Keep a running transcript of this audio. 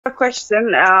question.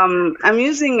 I'm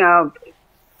using a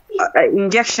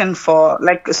injection for,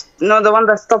 like, the one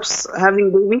that stops having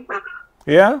baby.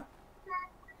 Yeah.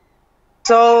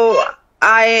 So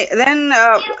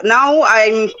now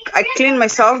I clean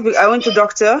myself. I went to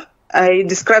doctor. I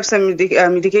described some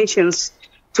medications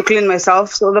to clean myself.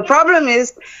 So the problem is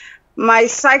my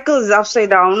cycle is upside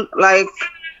down. Like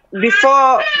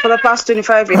before, for the past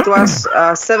 25, it was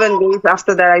 7 days.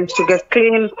 After that, I used to get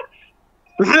clean.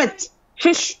 Mohammed,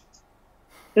 fish.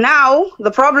 Now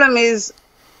the problem is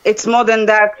it's more than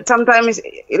that. Sometimes,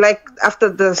 like after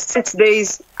the 6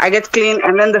 days, I get clean,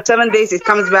 and then the 7 days it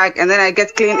comes back, and then I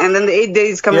get clean, and then the 8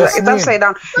 days it comes back. It's upside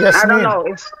down. I don't know.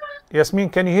 Yasmin,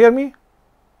 can you hear me?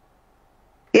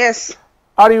 Yes.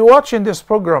 Are you watching this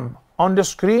program on the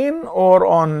screen or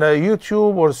on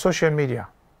YouTube or social media?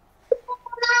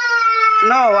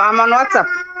 No, I'm on WhatsApp.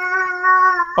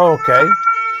 Okay.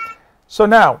 So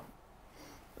now,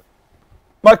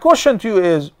 my question to you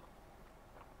is,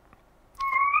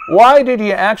 why did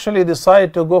you actually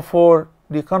decide to go for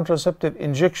the contraceptive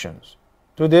injections?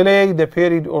 To delay the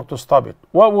period or to stop it?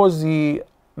 What was the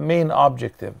main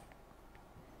objective?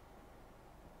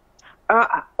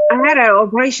 I had an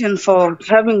operation for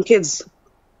having kids.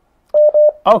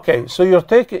 Okay, so you're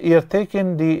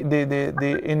taking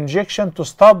the injection to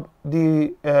stop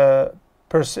the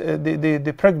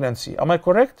pregnancy. Am I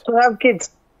correct? To have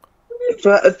kids.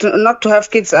 Not to have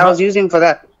kids. I was using for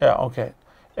that. Yeah. Okay.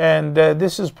 And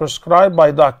this is prescribed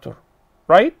by doctor,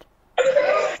 right?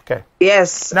 Okay.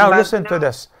 Yes. Now listen to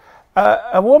this.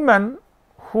 A woman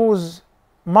whose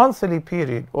monthly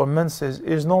period or menses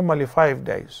is normally 5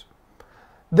 days.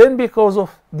 Then because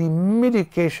of the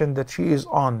medication that she is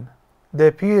on,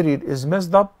 the period is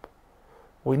messed up.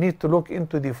 We need to look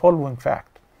into the following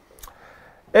fact.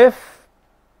 If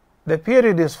the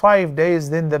period is 5 days,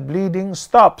 then the bleeding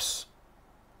stops.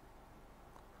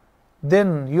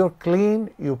 Then you're clean,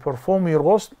 you perform your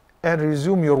ghusl and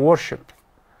resume your worship.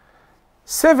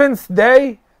 7th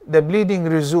day, the bleeding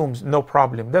resumes, no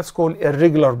problem. That's called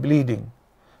irregular bleeding.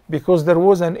 Because there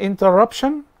was an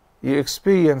interruption, you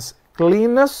experience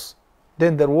cleanness,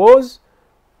 then there was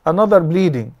another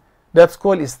bleeding. That's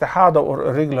called istihada or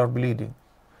irregular bleeding.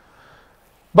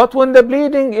 But when the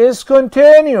bleeding is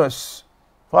continuous,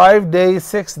 5 days,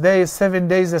 6 days, 7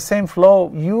 days, the same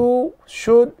flow, you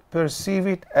should perceive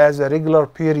it as a regular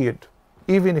period,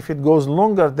 even if it goes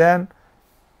longer than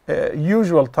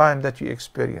usual time that you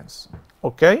experience.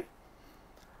 Okay?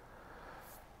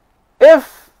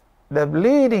 If the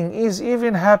bleeding is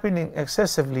even happening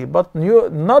excessively, but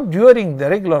not during the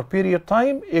regular period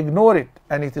time, ignore it,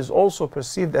 and it is also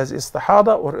perceived as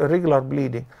istihada or irregular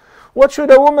bleeding. What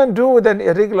should a woman do with an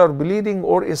irregular bleeding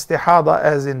or istihada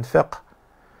as in fiqh?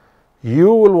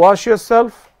 You will wash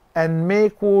yourself and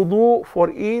make wudu for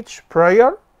each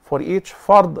prayer, for each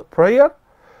fard prayer,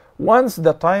 once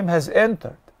the time has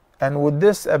entered. And with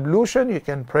this ablution, you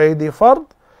can pray the fard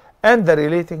and the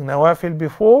relating nawafil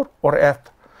before or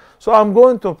after. So I'm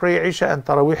going to pray Isha and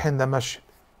Tarawih in the masjid,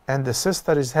 and the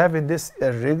sister is having this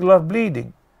irregular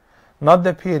bleeding, not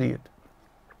the period.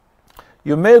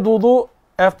 You made wudu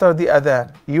after the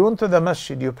adhan. You went to the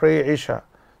masjid, you pray Isha,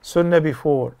 sunnah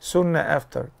before, sunnah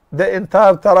after, the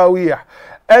entire Tarawih,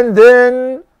 and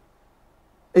then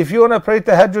if you want to pray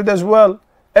tahajjud as well,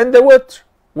 and the witr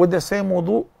with the same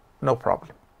wudu, no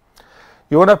problem.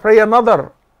 You want to pray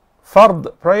another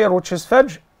fard prayer, which is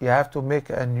fajr, you have to make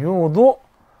a new wudu,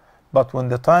 but when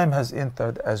the time has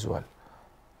entered as well.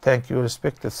 Thank you,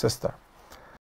 respected sister.